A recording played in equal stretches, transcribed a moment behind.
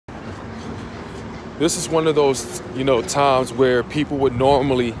this is one of those, times where people would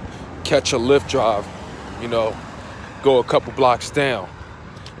normally catch a lift drive, go a couple blocks down.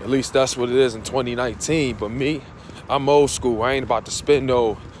 At least that's what it is in 2019. But me, I'm old school. I ain't about to spend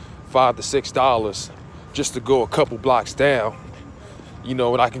no $5 to $6 just to go a couple blocks down,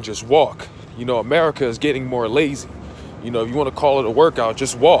 and I can just walk. America is getting more lazy. If you want to call it a workout,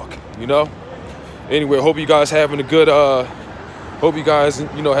 just walk, Anyway, hope you guys having a good,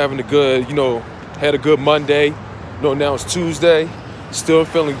 had a good Monday. Now it's Tuesday. Still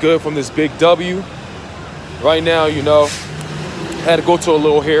feeling good from this big W. Right now, had to go to a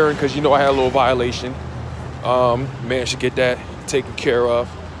little hearing because, I had a little violation. Man should get that taken care of.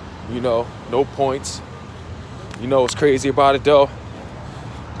 No points. What's crazy about it, though?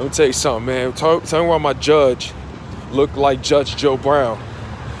 Let me tell you something, man. Tell me why my judge looked like Judge Joe Brown.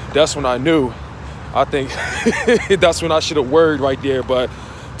 That's when I knew. I think that's when I should have worried right there. But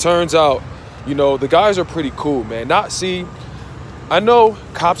turns out, the guys are pretty cool, man. I know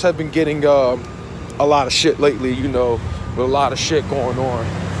cops have been getting a lot of shit lately, with a lot of shit going on.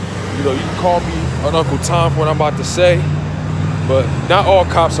 You can call me an Uncle Tom for what I'm about to say, but not all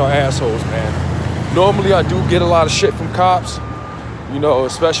cops are assholes, man. Normally, I do get a lot of shit from cops,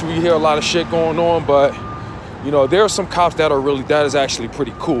 especially when you hear a lot of shit going on, but, there are some cops that is actually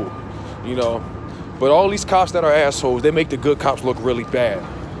pretty cool, But all these cops that are assholes, they make the good cops look really bad,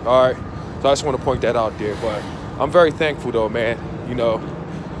 all right? So I just want to point that out there, but I'm very thankful, though, man.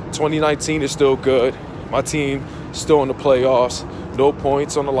 2019 is still good. My team still in the playoffs. No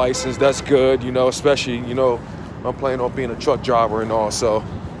points on the license. That's good, especially, I'm planning on being a truck driver and all. So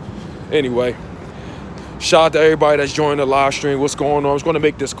anyway, shout out to everybody that's joining the live stream. What's going on? I was going to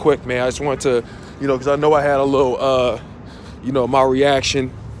make this quick, man. I just wanted to, because I know I had a little, my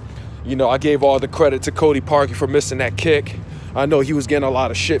reaction. I gave all the credit to Cody Parkey for missing that kick. I know he was getting a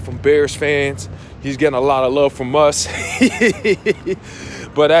lot of shit from Bears fans. He's getting a lot of love from us.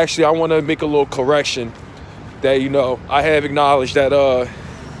 But actually, I want to make a little correction that, I have acknowledged that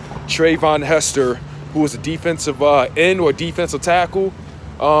Trayvon Hester, who was a defensive end or defensive tackle,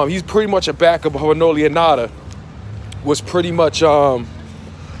 he's pretty much a backup of Hanoli, was pretty much, you can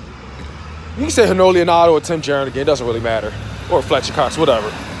say Hanoli or Tim Jernigan, it doesn't really matter, or Fletcher Cox,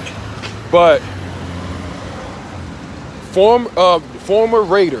 whatever. But former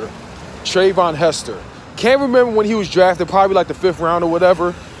Raider Trayvon Hester, can't remember when he was drafted, probably like the 5th round or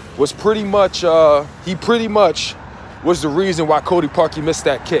whatever, was pretty much, he pretty much was the reason why Cody Parkey missed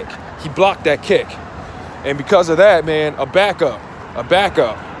that kick. He blocked that kick. And because of that, man, a backup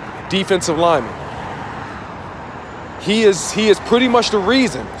defensive lineman. He is pretty much the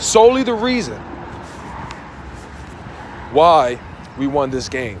reason, solely the reason why we won this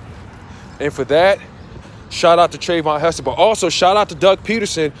game. And for that, shout out to Trayvon Hester, but also shout out to Doug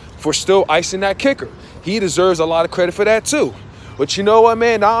Peterson for still icing that kicker. He deserves a lot of credit for that too. But you know what,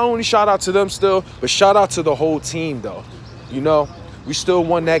 man? Not only shout out to them still, but shout out to the whole team, though. We still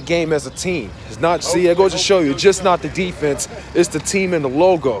won that game as a team. It's not, see, it goes to show you, it's just not the defense. It's the team and the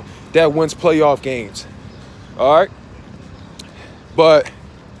logo that wins playoff games. All right? But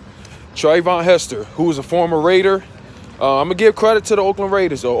Trayvon Hester, who was a former Raider, I'm going to give credit to the Oakland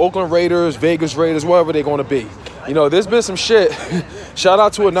Raiders, though. Oakland Raiders, Vegas Raiders, wherever they're going to be. There's been some shit. Shout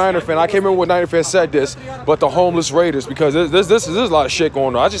out to a Niner fan. I can't remember what Niner fan said this, but the homeless Raiders, because there's a lot of shit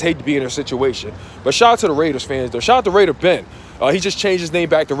going on. I just hate to be in their situation. But shout out to the Raiders fans, though. Shout out to Raider Ben. He just changed his name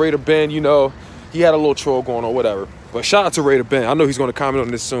back to Raider Ben. He had a little troll going on, whatever. But shout out to Raider Ben. I know he's going to comment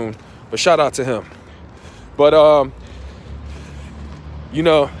on this soon, but shout out to him. But,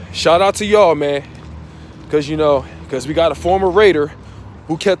 shout out to y'all, man, because we got a former Raider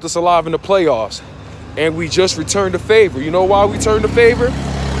who kept us alive in the playoffs. And we just returned the favor. You know why we returned the favor?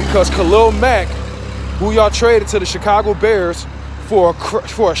 Because Khalil Mack, who y'all traded to the Chicago Bears I'm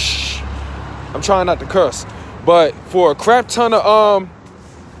trying not to curse, but for a crap ton of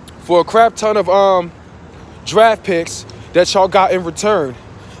draft picks that y'all got in return.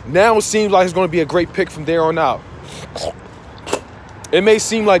 Now it seems like it's going to be a great pick from there on out. It may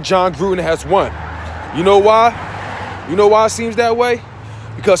seem like John Gruden has won. You know why? You know why it seems that way?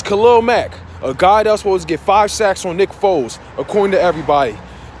 Because Khalil Mack, a guy that was supposed to get 5 sacks on Nick Foles, according to everybody.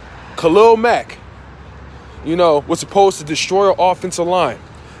 Khalil Mack, was supposed to destroy our offensive line.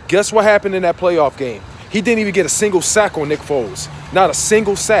 Guess what happened in that playoff game? He didn't even get a single sack on Nick Foles. Not a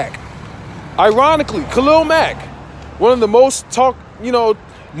single sack. Ironically, Khalil Mack, one of the most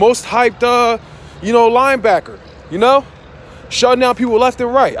most hyped, linebacker, shutting down people left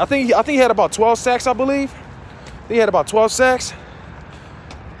and right. I think he had about 12 sacks, I believe. He had about 12 sacks.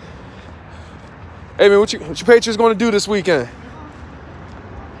 Hey, man, what your Patriots going to do this weekend?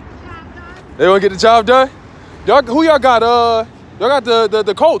 They want to get the job done? Who y'all got? Y'all got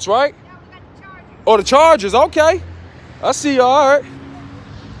the Colts, right? Yeah, we got the Chargers. Oh, the Chargers. Okay. I see y'all. All right.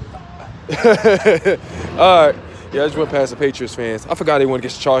 All right. Yeah, I just went past the Patriots fans. I forgot they want to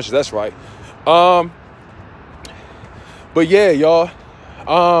get the Chargers. That's right. But yeah, y'all.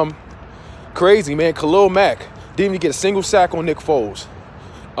 Crazy, man. Khalil Mack didn't even get a single sack on Nick Foles.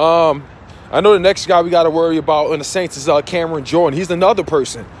 I know the next guy we got to worry about in the Saints is Cameron Jordan. He's another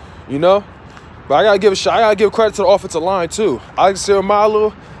person, you know. But I gotta give a shot. I gotta give credit to the offensive line too. Alexander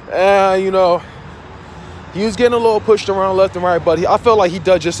Malu, you know, he was getting a little pushed around left and right, but I felt like he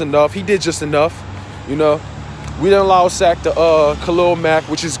did just enough. He did just enough, you know. We didn't allow a sack to Khalil Mack,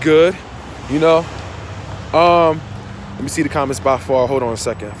 which is good, you know. Let me see the comments by far. Hold on a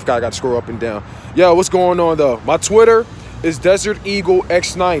second. I forgot I got to scroll up and down. Yo, what's going on though? My Twitter is Desert Eagle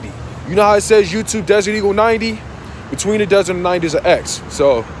X90. You know how it says YouTube Desert Eagle 90? Between the Desert and 90 is an X.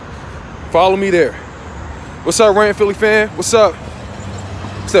 So follow me there. What's up, Rand Philly fan? What's up?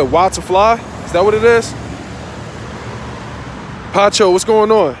 What's that, Wild to Fly? Is that what it is? Pacho, what's going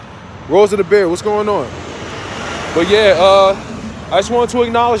on? Rose of the Bear, what's going on? But yeah, I just wanted to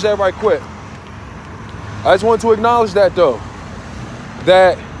acknowledge that right quick. I just wanted to acknowledge that though.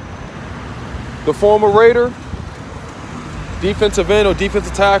 That the former Raider, defensive end or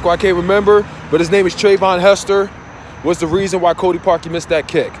defensive tackle, I can't remember, but his name is Trayvon Hester, was the reason why Cody Parkey missed that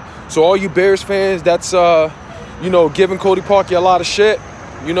kick. So all you Bears fans that's, you know, giving Cody Parkey a lot of shit,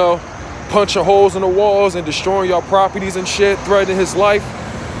 you know, punching holes in the walls and destroying y'all properties and shit, threatening his life.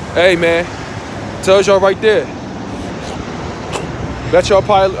 Hey, man, tells y'all right there. I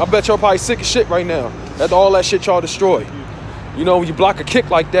bet y'all probably sick as shit right now after all that shit y'all destroy. You know, when you block a kick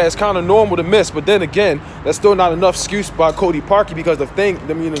like that, it's kind of normal to miss. But then again, that's still not enough excuse by Cody Parkey because the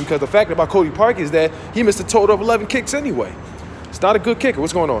fact about Cody Parkey is that he missed a total of 11 kicks anyway. It's not a good kicker.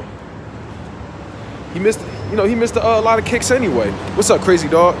 What's going on? He missed a lot of kicks anyway. What's up, crazy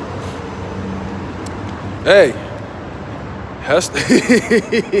dog? Hey,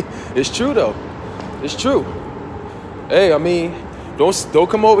 it's true though. It's true. Hey, I mean, don't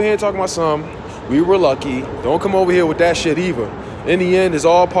come over here and talk about something. We were lucky. Don't come over here with that shit either. In the end, it's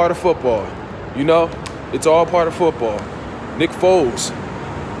all part of football. You know? It's all part of football. Nick Foles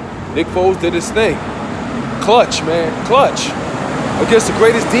did his thing. Clutch, man. Clutch. Against the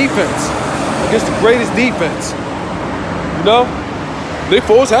greatest defense. Against the greatest defense. You know? Nick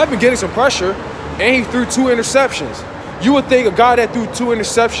Foles had been getting some pressure, and he threw 2 interceptions. You would think a guy that threw 2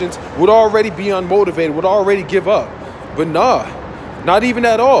 interceptions would already be unmotivated, would already give up. But nah, not even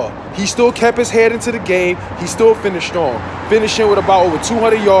at all. He still kept his head into the game. He still finished strong. Finishing with about over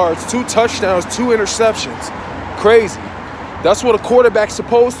 200 yards, 2 touchdowns, 2 interceptions. Crazy. That's what a quarterback's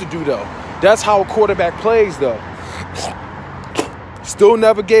supposed to do, though. That's how a quarterback plays, though. Still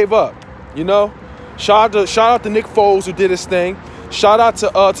never gave up, you know? Shout out to Nick Foles, who did his thing. Shout out to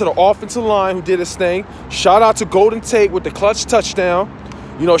the offensive line, who did his thing. Shout out to Golden Tate with the clutch touchdown.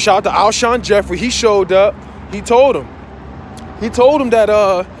 You know, shout out to Alshon Jeffrey. He showed up. He told him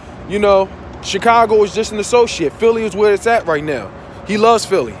that, you know, Chicago is just an associate. Philly is where it's at right now. He loves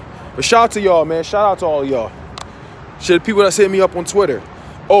Philly. But shout out to y'all, man. Shout out to all of y'all. Shit, the people that hit me up on Twitter.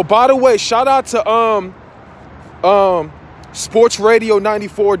 Oh, by the way, shout out to Sports Radio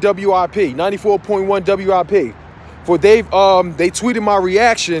 94 WIP, 94.1 WIP. For they tweeted my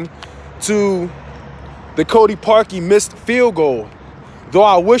reaction to the Cody Parkey missed field goal. Though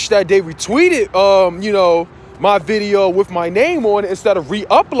I wish that they retweeted, you know, my video with my name on it instead of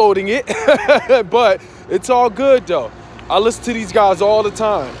re-uploading it. But it's all good, though. I listen to these guys all the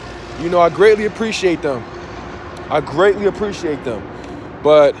time. You know, I greatly appreciate them. I greatly appreciate them.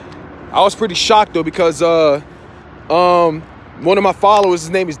 But I was pretty shocked, though, because one of my followers, his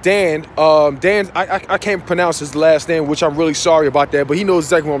name is Dan. Dan, I can't pronounce his last name, which I'm really sorry about that. But he knows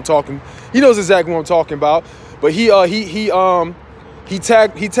exactly what I'm talking. He knows exactly what I'm talking about. But he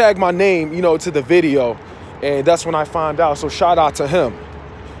tagged my name, you know, to the video, and that's when I found out. So shout out to him.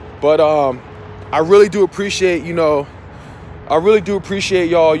 But I really do appreciate, you know,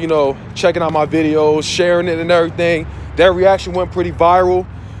 y'all, you know, checking out my videos, sharing it and everything. That reaction went pretty viral.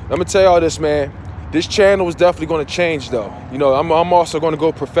 I'm gonna tell y'all this, man. This channel is definitely going to change, though. You know, I'm also going to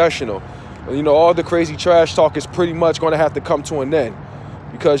go professional. You know, all the crazy trash talk is pretty much going to have to come to an end.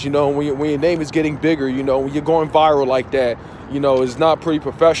 Because, you know, when your name is getting bigger, you know, when you're going viral like that, you know, it's not pretty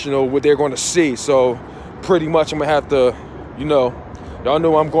professional what they're going to see. So, pretty much I'm going to have to, you know, y'all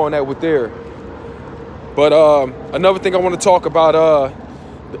know where I'm going at with there. But another thing I want to talk about,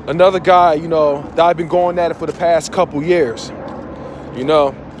 another guy, you know, that I've been going at it for the past couple years. You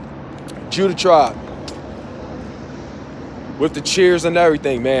know, Judah Tribe. With the cheers and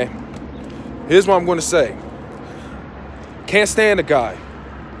everything, man. Here's what I'm going to say. Can't stand the guy.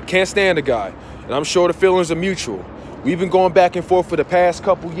 Can't stand the guy. And I'm sure the feelings are mutual. We've been going back and forth for the past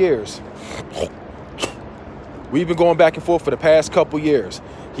couple years. We've been going back and forth for the past couple years.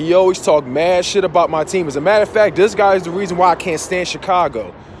 He always talked mad shit about my team. As a matter of fact, this guy is the reason why I can't stand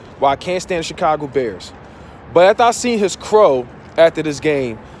Chicago. Why I can't stand the Chicago Bears. But after I seen his crow after this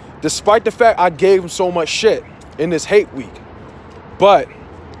game, despite the fact I gave him so much shit in this hate week, but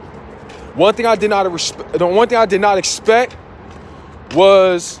one thing I did not expect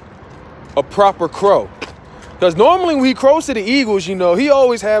was a proper crow. Because normally when he crows to the Eagles, you know, he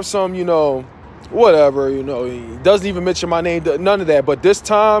always have some, you know, whatever, you know, he doesn't even mention my name, none of that. But this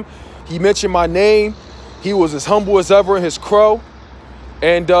time, he mentioned my name. He was as humble as ever in his crow,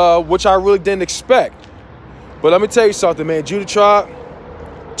 and which I really didn't expect. But let me tell you something, man. Judah Tribe,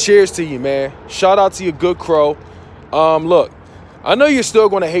 cheers to you, man. Shout out to your good crow. Look, I know you're still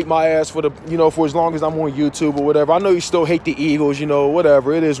going to hate my ass for the, you know, for as long as I'm on YouTube or whatever. I know you still hate the Eagles, you know,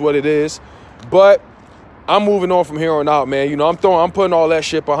 whatever. It is what it is. But I'm moving on from here on out, man. You know, I'm putting all that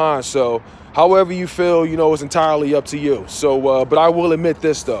shit behind. So however you feel, you know, it's entirely up to you. So, but I will admit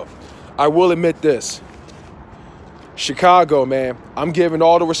this, though. I will admit this. Chicago, man, I'm giving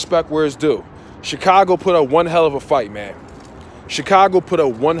all the respect where it's due. Chicago put up one hell of a fight, man. Chicago put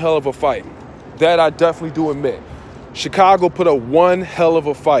up one hell of a fight. That I definitely do admit. Chicago put up one hell of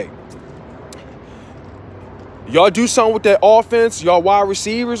a fight. Y'all do something with that offense, y'all wide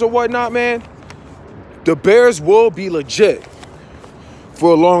receivers or whatnot, man. The Bears will be legit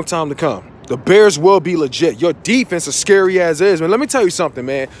for a long time to come. The Bears will be legit. Your defense is scary as is, man. Let me tell you something,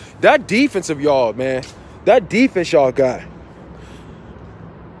 man. That defense of y'all, man. That defense y'all got.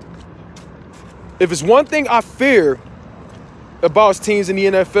 If it's one thing I fear about teams in the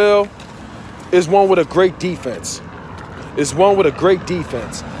NFL, is one with a great defense. Is one with a great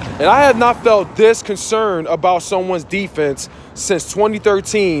defense. And I have not felt this concerned about someone's defense since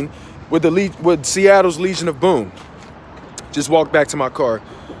 2013 with Seattle's Legion of Boom. Just walked back to my car.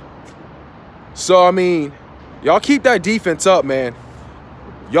 So, I mean, y'all keep that defense up, man.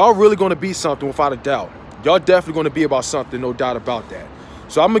 Y'all really going to be something without a doubt. Y'all definitely going to be about something, no doubt about that.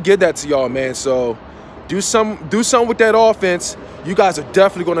 So I'm going to give that to y'all, man. So do something with that offense. You guys are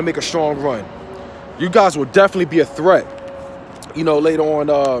definitely going to make a strong run. You guys will definitely be a threat, you know, later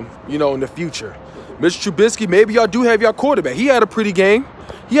on, you know, in the future. Mr. Trubisky, maybe y'all do have your quarterback. He had a pretty game.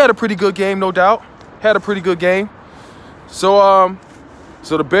 He had a pretty good game, no doubt. Had a pretty good game. So,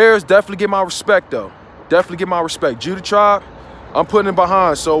 so the Bears definitely get my respect, though. Definitely get my respect. Judah Tribe, I'm putting it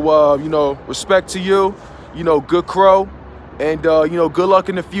behind. So, you know, respect to you. You know, good crow. And, you know, good luck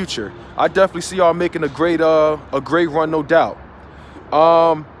in the future. I definitely see y'all making a great run, no doubt.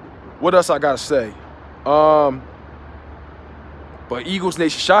 What else I got to say? But Eagles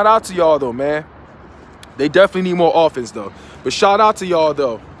Nation, shout out to y'all, though, man. They definitely need more offense, though. But shout out to y'all,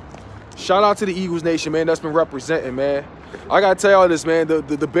 though. Shout out to the Eagles Nation, man, that's been representing, man. I got to tell y'all this, man.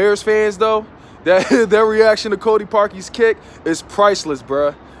 The Bears fans, though, their reaction to Cody Parkey's kick is priceless,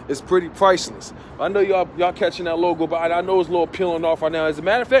 bruh. It's pretty priceless. I know y'all catching that logo, but I know it's a little peeling off right now. As a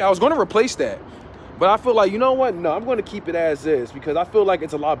matter of fact, I was going to replace that. But I feel like, you know what? No, I'm going to keep it as is because I feel like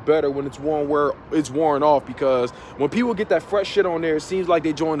it's a lot better when it's worn where it's worn off, because when people get that fresh shit on there, it seems like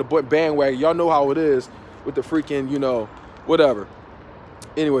they join the bandwagon. Y'all know how it is with the freaking, you know, whatever.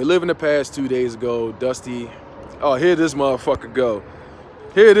 Anyway, living the past 2 days ago, Dusty. Oh, here this motherfucker go.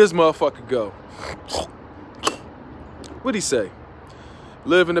 Here this motherfucker go. What'd he say?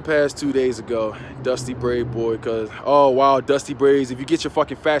 Living the past 2 days ago, Dusty Braid boy, because, oh, wow, Dusty Braids, if you get your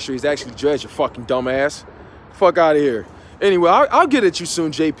fucking factory, it's actually dreads, you fucking dumbass. Fuck out of here. Anyway, I'll get at you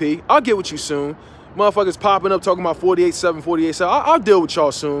soon, JP. I'll get with you soon. Motherfuckers popping up talking about 48-7, 48-7. I'll deal with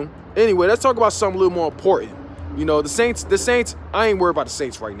y'all soon. Anyway, let's talk about something a little more important. You know, the Saints, I ain't worried about the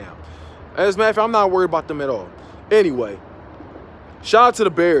Saints right now. As a matter of fact, I'm not worried about them at all. Anyway, shout out to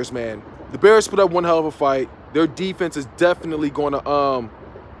the Bears, man. The Bears put up one hell of a fight. Their defense is definitely going to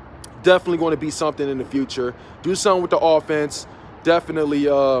be something in the future. Do something with the offense. Definitely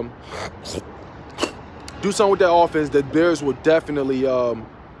do something with that offense. The Bears will definitely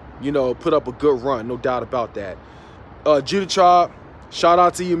you know, put up a good run, no doubt about that. Judah Tribe, shout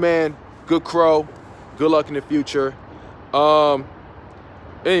out to you, man. Good crow. Good luck in the future.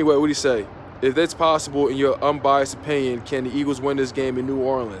 Anyway, what do you say? If that's possible, in your unbiased opinion, can the Eagles win this game in New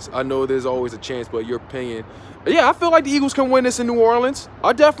Orleans? I know there's always a chance, but your opinion. Yeah, I feel like the Eagles can win this in New Orleans.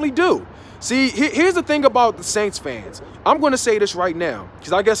 I definitely do. See, here's the thing about the Saints fans. I'm going to say this right now,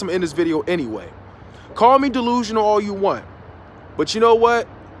 because I guess I'm in this video anyway. Call me delusional all you want. But you know what?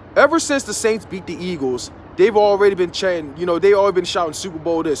 Ever since the Saints beat the Eagles, they've already been chanting, you know, they already been shouting Super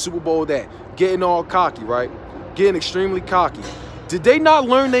Bowl this, Super Bowl that, getting all cocky, right? Getting extremely cocky. Did they not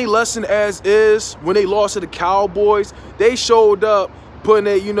learn their lesson as is when they lost to the Cowboys? They showed up putting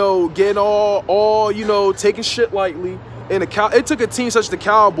it, you know, getting all, you know, taking shit lightly. And it took a team such as the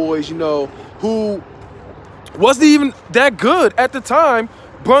Cowboys, you know, who wasn't even that good at the time,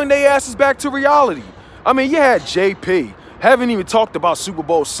 bring their asses back to reality. I mean, you had JP. Haven't even talked about Super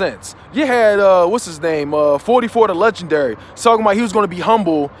Bowl since. You had, what's his name, 44 the legendary, talking about he was going to be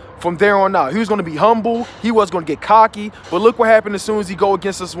humble from there on out. He was going to be humble. He was going to get cocky. But look what happened as soon as he go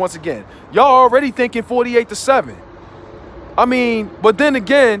against us once again. Y'all already thinking 48-7. I mean, but then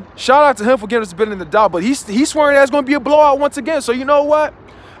again, shout out to him for giving us a bit in the doubt. But he's swearing that's going to be a blowout once again. So you know what?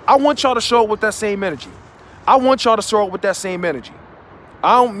 I want y'all to show up with that same energy. I want y'all to show up with that same energy.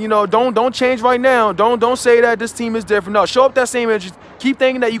 You know, don't change right now. Don't say that this team is different. No, show up that same energy. Keep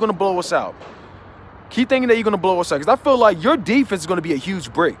thinking that you're going to blow us out. Keep thinking that you're going to blow us out. Because I feel like your defense is going to be a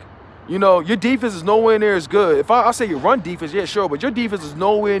huge break. You know, your defense is nowhere near as good. If I say your run defense, yeah, sure. But your defense is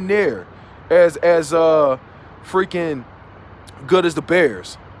nowhere near as freaking good as the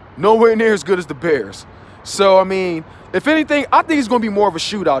Bears. Nowhere near as good as the Bears. So, I mean, if anything, I think it's going to be more of a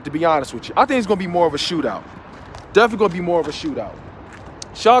shootout, to be honest with you. I think it's going to be more of a shootout. Definitely going to be more of a shootout.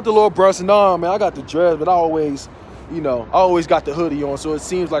 Shout out to Lord Brunson. Nah, man, I got the dreads, but I always, you know, I always got the hoodie on, so it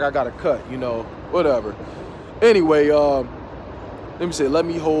seems like I got a cut, you know, whatever. Anyway, let me say, let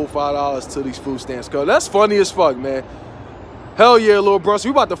me hold $5 to these food stamps, cause that's funny as fuck, man. Hell yeah, Lord Brunson,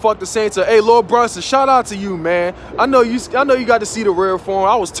 we about to fuck the Saints up. Hey, Lord Brunson, shout out to you, man. I know you got to see the real form.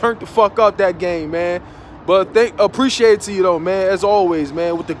 I was turned the fuck up that game, man. But appreciate it to you though, man. As always,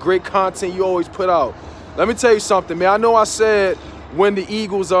 man, with the great content you always put out. Let me tell you something, man. I know I said when the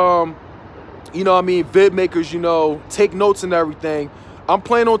Eagles, you know what I mean, vid makers, you know, take notes and everything. I'm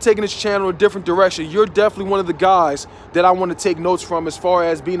planning on taking this channel in a different direction. You're definitely one of the guys that I want to take notes from as far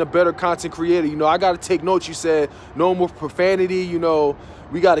as being a better content creator. You know, I got to take notes. You said no more profanity, you know,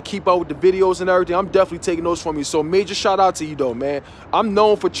 we got to keep up with the videos and everything. I'm definitely taking notes from you. So major shout out to you though, man. I'm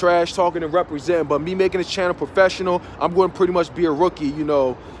known for trash talking and representing, but me making this channel professional, I'm going to pretty much be a rookie, you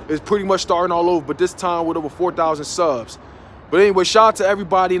know. It's pretty much starting all over, but this time with over 4,000 subs. But anyway, shout out to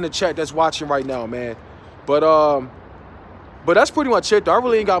everybody in the chat that's watching right now, man. But that's pretty much it, though. I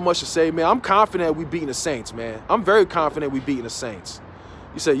really ain't got much to say, man. I'm confident we beating the Saints, man. I'm very confident we beating the Saints.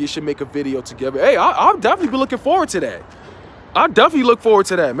 You said you should make a video together. Hey, I'll definitely be looking forward to that. I definitely look forward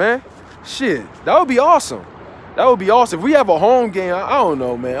to that, man. Shit, that would be awesome. That would be awesome. If we have a home game, I don't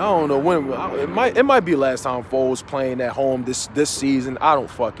know, man. I don't know when. It might be last time Foles playing at home this season. I don't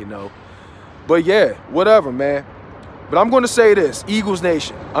fucking know. But yeah, whatever, man. But I'm going to say this, Eagles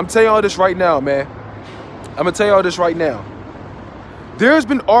Nation. I'm telling y'all this right now, man. I'm going to tell y'all this right now. There's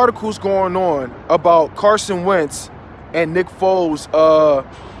been articles going on about Carson Wentz and Nick Foles'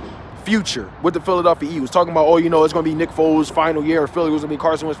 future with the Philadelphia Eagles. Talking about, oh, you know, it's going to be Nick Foles' final year, or Philly was going to be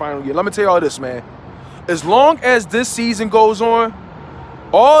Carson Wentz's final year. Let me tell y'all this, man. As long as this season goes on,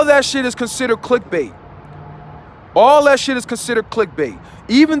 all that shit is considered clickbait. All that shit is considered clickbait.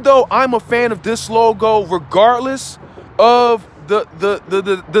 Even though I'm a fan of this logo, regardless of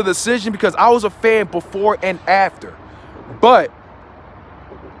the decision, because I was a fan before and after. But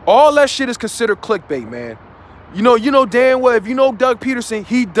all that shit is considered clickbait, man. You know damn well, if you know Doug Peterson,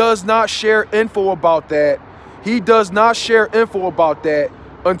 he does not share info about that. He does not share info about that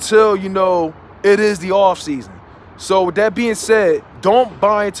until, you know, it is the off season. So with that being said, don't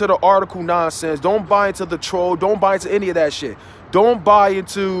buy into the article nonsense. Don't buy into the troll. Don't buy into any of that shit. Don't buy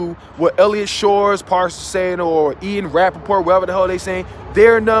into what Elliot Shore's parts saying or Ian Rappaport, whatever the hell they saying.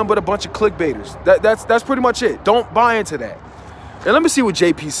 They're none but a bunch of clickbaiters. That's pretty much it. Don't buy into that. And let me see what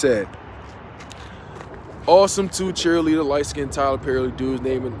JP said. Awesome two cheerleader, light-skinned Tyler Perry dudes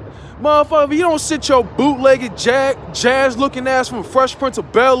naming. Motherfucker, you don't sit your bootlegged jazz-looking ass from Fresh Prince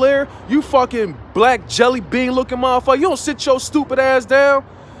of Bel-Air, you fucking black jelly bean-looking motherfucker. You don't sit your stupid ass down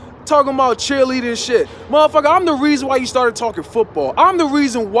talking about cheerleading and shit. Motherfucker, I'm the reason why you started talking football. I'm the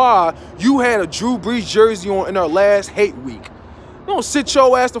reason why you had a Drew Brees jersey on in our last hate week. You don't sit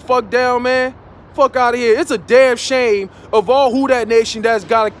your ass the fuck down, man. Fuck out of here. It's a damn shame of all Who Dat Nation that's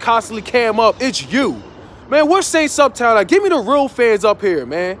got to constantly cam up. It's you. Man, where's Saints Uptown at? Give me the real fans up here,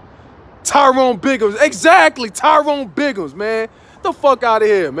 man. Tyrone Biggums. Exactly, Tyrone Biggums, man. The fuck out of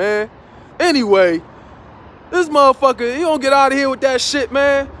here, man. Anyway, this motherfucker, you don't get out of here with that shit,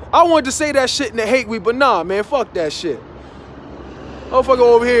 man. I wanted to say that shit in the hate week, but nah, man, fuck that shit. Motherfucker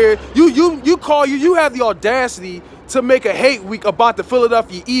over here, you have the audacity to make a hate week about the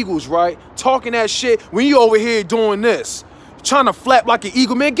Philadelphia Eagles, right? Talking that shit when you over here doing this. Trying to flap like an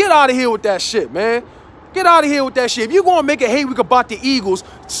eagle, man. Get out of here with that shit, man. Get out of here with that shit. If you gonna make a hate week about the Eagles,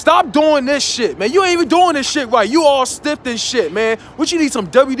 stop doing this shit, man. You ain't even doing this shit right. You all stiffed and shit, man. What you need, some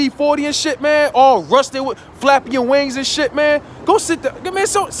WD-40 and shit, man? All rusted with flapping your wings and shit, man. Go sit there, man.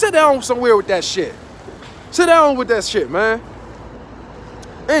 Sit down somewhere with that shit. Sit down with that shit, man.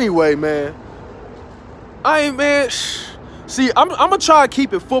 Anyway, man. Man. See, I'm gonna try to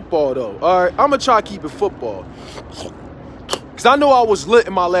keep it football though. All right, I'm gonna try to keep it football. Cause I know I was lit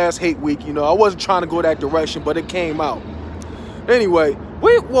in my last hate week, you know. I wasn't trying to go that direction, but it came out. Anyway,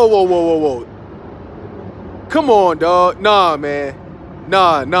 whoa. Come on, dog. Nah, man.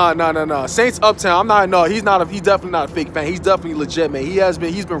 Nah. Saints Uptown. He's definitely not a fake fan. He's definitely legit, man. He's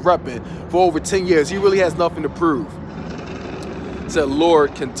been repping for over 10 years. He really has nothing to prove. Said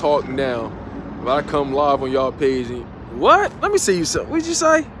Lord can talk now. If I come live on y'all page, what? Let me see you something. What'd you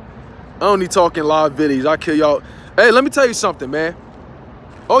say? I don't need talking live videos. I kill y'all. Hey, let me tell you something, man.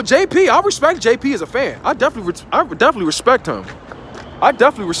 Oh, JP, I respect JP as a fan. I definitely respect him. I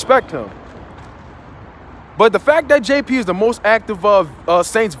definitely respect him. But the fact that JP is the most active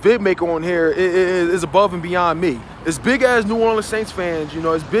Saints vid maker on here is above and beyond me. As big as New Orleans Saints fans, you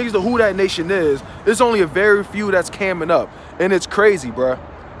know, as big as the Who Dat Nation is, there's only a very few that's camming up. And it's crazy, bruh.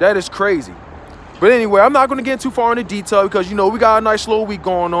 That is crazy. But anyway, I'm not going to get too far into detail because, you know, we got a nice little week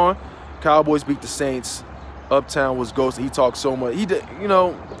going on. Cowboys beat the Saints. Uptown was ghosted. He talked so much. He did, you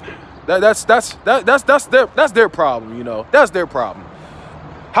know, that's their problem, you know. That's their problem.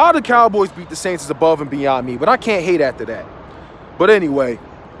 How the Cowboys beat the Saints is above and beyond me, but I can't hate after that. But anyway,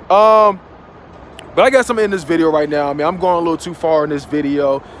 but I guess I'm in this video right now. I mean, I'm going a little too far in this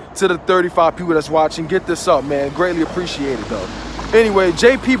video. To the 35 people that's watching, get this up, man. Greatly appreciated, though. Anyway,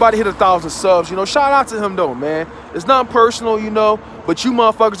 JP about to hit 1,000 subs. You know, shout out to him, though, man. It's not personal, you know, but you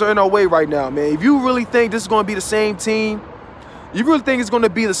motherfuckers are in our way right now, man. If you really think this is going to be the same team, you really think it's going to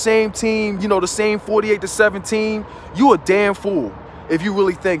be the same team, you know, the same 48-17, you a damn fool. If you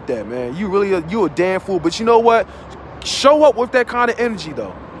really think that, man. You a damn fool. But you know what? Show up with that kind of energy,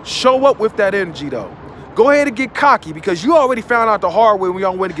 though. Show up with that energy, though. Go ahead and get cocky because you already found out the hard way when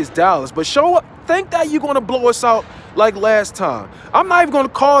y'all went against Dallas. But show up. Think that you're going to blow us out like last time. I'm not even going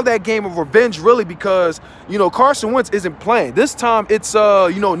to call that game of revenge, really, because, you know, Carson Wentz isn't playing. This time it's,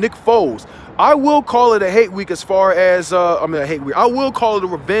 you know, Nick Foles. I will call it a hate week as far as, a hate week. I will call it a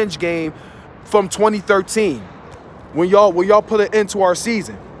revenge game from 2013 when y'all put an end to our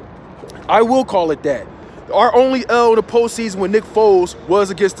season. I will call it that. Our only L in the postseason with Nick Foles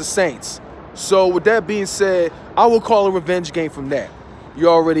was against the Saints. So with that being said, I will call a revenge game from that. You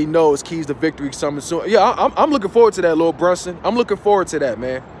already know it's keys to victory coming soon. Yeah, I'm looking forward to that, Lil Brunson. I'm looking forward to that,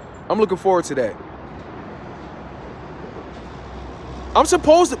 man. I'm looking forward to that. I'm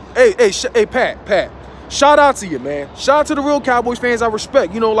supposed to, hey, Pat. Shout out to you, man. Shout out to the real Cowboys fans I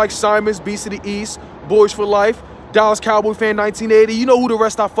respect. You know, like Simons, Beast of the East, Boys for Life, Dallas Cowboy fan 1980. You know who the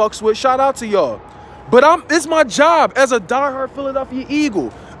rest I fucks with. Shout out to y'all. But it's my job as a diehard Philadelphia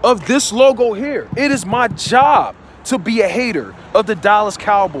Eagle of this logo here. It is my job to be a hater of the Dallas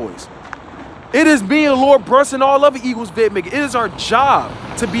Cowboys. It is me and Lord Brunson, all other Eagles vid maker. It is our job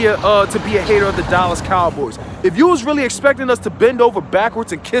to be a hater of the Dallas Cowboys. If you was really expecting us to bend over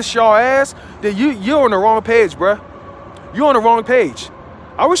backwards and kiss y'all ass, then you're on the wrong page, bruh. You're on the wrong page.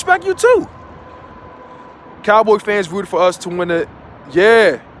 I respect you too. Cowboy fans rooted for us to win it.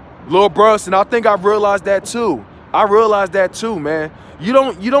 Yeah, Lord Brunson. I think I realized that too. I realized that too, man. You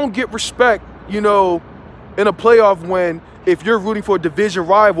don't get respect, you know, in a playoff win if you're rooting for a division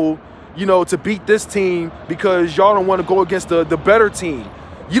rival, you know, to beat this team because y'all don't want to go against the better team.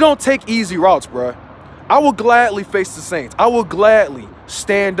 You don't take easy routes, bruh. I will gladly face the Saints. I will gladly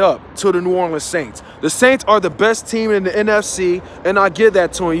stand up to the New Orleans Saints. The Saints are the best team in the NFC, and I give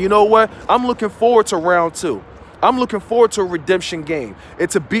that to them. You know what? I'm looking forward to round 2. I'm looking forward to a redemption game. And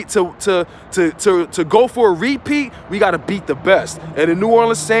to go for a repeat, we got to beat the best. And the New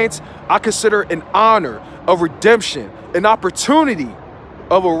Orleans Saints, I consider an honor, a redemption, an opportunity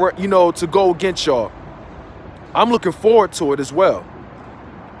of to go against y'all. I'm looking forward to it as well.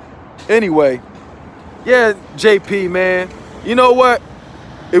 Anyway, yeah, JP, man. You know what?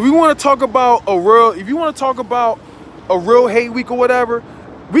 If we want to talk about a real hate week or whatever,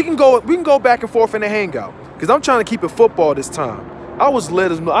 we can go back and forth in the hangout. Because I'm trying to keep it football this time. I was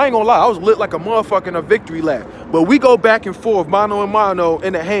lit I ain't gonna lie, I was lit like a motherfucker in a victory lap. But we go back and forth, mano and mano,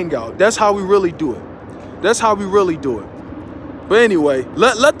 in the hangout. That's how we really do it. That's how we really do it. But anyway,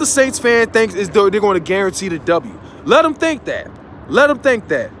 let the Saints fan think they're going to guarantee the W. Let them think that. Let them think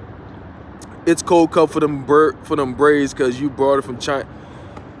that. It's cold cup for them braids because you brought it from China.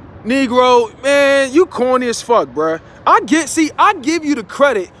 Negro, man, you corny as fuck, bruh. I give you the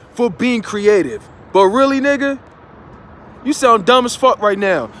credit for being creative. But really, nigga, you sound dumb as fuck right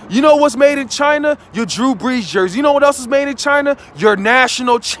now. You know what's made in China? Your Drew Brees jersey. You know what else is made in China? Your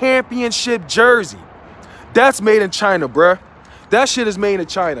national championship jersey. That's made in China, bruh. That shit is made in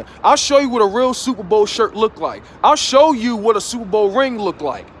China. I'll show you what a real Super Bowl shirt look like. I'll show you what a Super Bowl ring look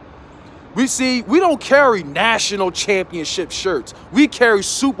like. We don't carry national championship shirts. We carry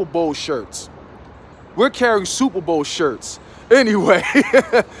Super Bowl shirts. We're carrying Super Bowl shirts. Anyway,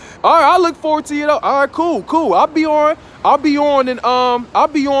 all right, I look forward to you though. All right, cool. I'll be on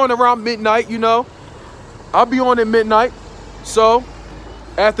around midnight, you know. I'll be on at midnight. So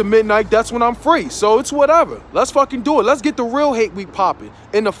after midnight, that's when I'm free. So it's whatever. Let's fucking do it. Let's get the real hate week popping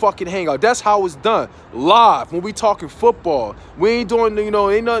in the fucking hangout. That's how it's done. Live when we talking football. We ain't doing, you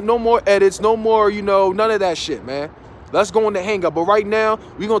know, no more edits, no more, you know, none of that shit, man. Let's go in the hangout. But right now,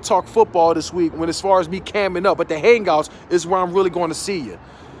 we're going to talk football this week when as far as me camming up. But the hangouts is where I'm really going to see you.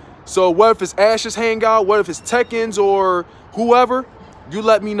 So what if it's Ash's hangout, what if it's Tekken's or whoever, you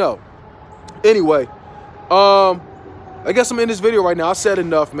let me know. Anyway, I guess I'm in this video right now. I said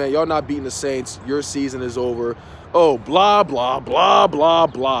enough, man. Y'all not beating the Saints. Your season is over. Oh, blah, blah, blah, blah,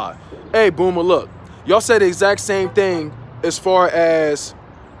 blah. Hey, Boomer, look. Y'all said the exact same thing as far as...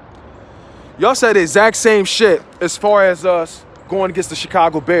 Y'all said the exact same shit as far as us going against the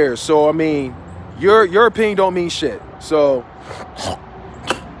Chicago Bears. So, I mean, your opinion don't mean shit. So,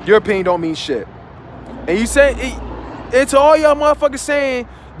 your opinion don't mean shit. And you say... It's all y'all motherfuckers saying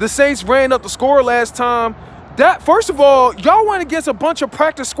the Saints ran up the score last time. That, first of all, y'all went against a bunch of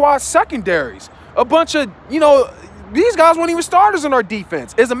practice squad secondaries. A bunch of, you know, these guys weren't even starters in our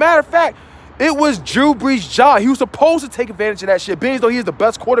defense. As a matter of fact, it was Drew Brees' job. He was supposed to take advantage of that shit. Being as though he's the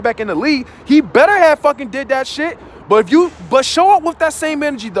best quarterback in the league, he better have fucking did that shit. But show up with that same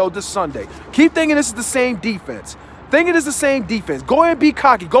energy, though, this Sunday. Keep thinking this is the same defense. Thinking it's the same defense. Go ahead and be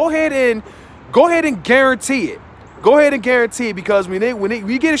cocky. Go ahead and guarantee it. Go ahead and guarantee it, because when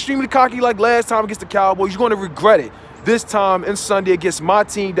you get extremely cocky like last time against the Cowboys, you're going to regret it this time and Sunday against my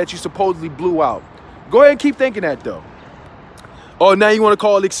team that you supposedly blew out. Go ahead and keep thinking that, though. Oh, now you want to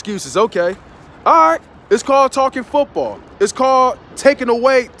call it excuses. Okay. All right. It's called talking football. It's called giving the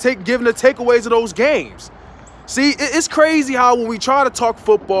takeaways of those games. See, it's crazy how when we try to talk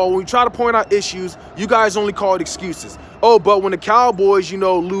football, when we try to point out issues, you guys only call it excuses. Oh, but when the Cowboys, you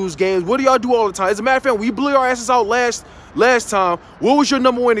know, lose games, what do y'all do all the time? As a matter of fact, we blew our asses out last time. What was your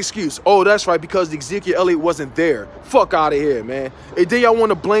number one excuse? Oh, that's right, because Ezekiel Elliott wasn't there. Fuck out of here, man. And then y'all want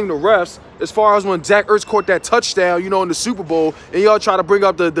to blame the refs as far as when Zach Ertz caught that touchdown, you know, in the Super Bowl, and y'all try to bring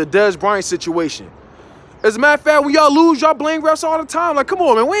up the Dez Bryant situation. As a matter of fact, when y'all lose, y'all blame refs all the time. Like, come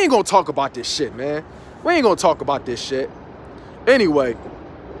on, man. We ain't going to talk about this shit, man. We ain't going to talk about this shit. Anyway,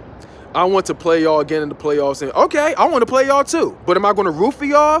 I want to play y'all again in the playoffs. And okay, I want to play y'all too. But am I going to root for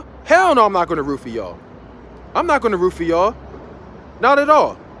y'all? Hell no, I'm not going to root for y'all. I'm not going to root for y'all. Not at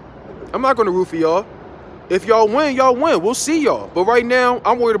all. I'm not going to root for y'all. If y'all win, y'all win. We'll see y'all. But right now,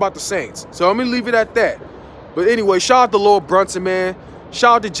 I'm worried about the Saints. So I'm going to leave it at that. But anyway, shout out to Lord Brunson, man.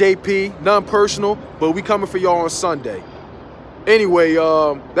 Shout out to JP. Nothing personal, but we coming for y'all on Sunday. Anyway,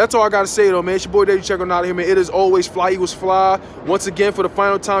 that's all I got to say, though, man. It's your boy, David Checking out here, man. It is always Fly Eagles Fly. Once again, for the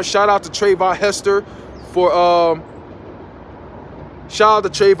final time, shout out to Trayvon Hester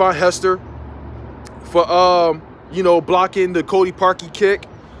for, you know, blocking the Cody Parkey kick,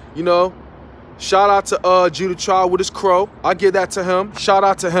 you know. Shout out to Judah Child with his crow. I give that to him. Shout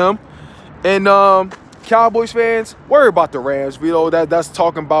out to him. And, Cowboys fans, worry about the Rams. You know, that's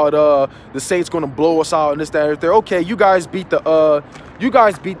talking about the Saints going to blow us out and this, that, and there. Okay, you guys beat the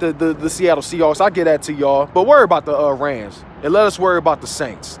Seattle Seahawks. I get that to y'all. But worry about the Rams. And let us worry about the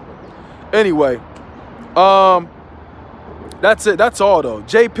Saints. Anyway, that's it. That's all, though.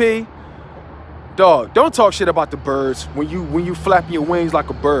 JP, dog, don't talk shit about the birds when you flapping your wings like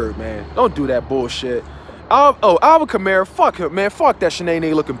a bird, man. Don't do that bullshit. Alvin Kamara, fuck him, man. Fuck that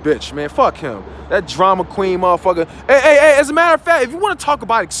Shanae looking bitch, man. Fuck him. That drama queen motherfucker. Hey, as a matter of fact, if you want to talk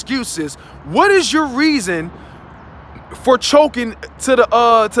about excuses, what is your reason for choking to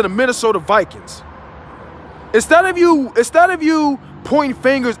the Minnesota Vikings? Instead of you pointing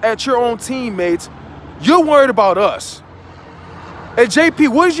fingers at your own teammates, you're worried about us. Hey,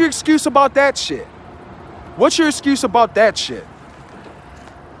 JP, what is your excuse about that shit? What's your excuse about that shit?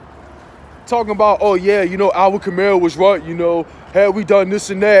 Talking about, oh yeah, you know, Alvin Kamara was right, you know, had we done this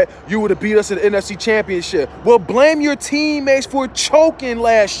and that, you would have beat us in the NFC Championship. Well, blame your teammates for choking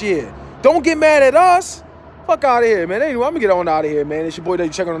last year. Don't get mad at us. Fuck out of here, man. Anyway, I'm gonna get on out of here, man. It's your boy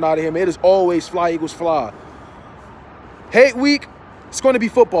David Checking on out of here, man. It is always Fly Eagles Fly. Hate week, it's gonna be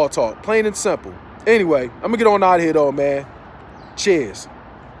football talk, plain and simple. Anyway, I'm gonna get on out of here though, man. Cheers.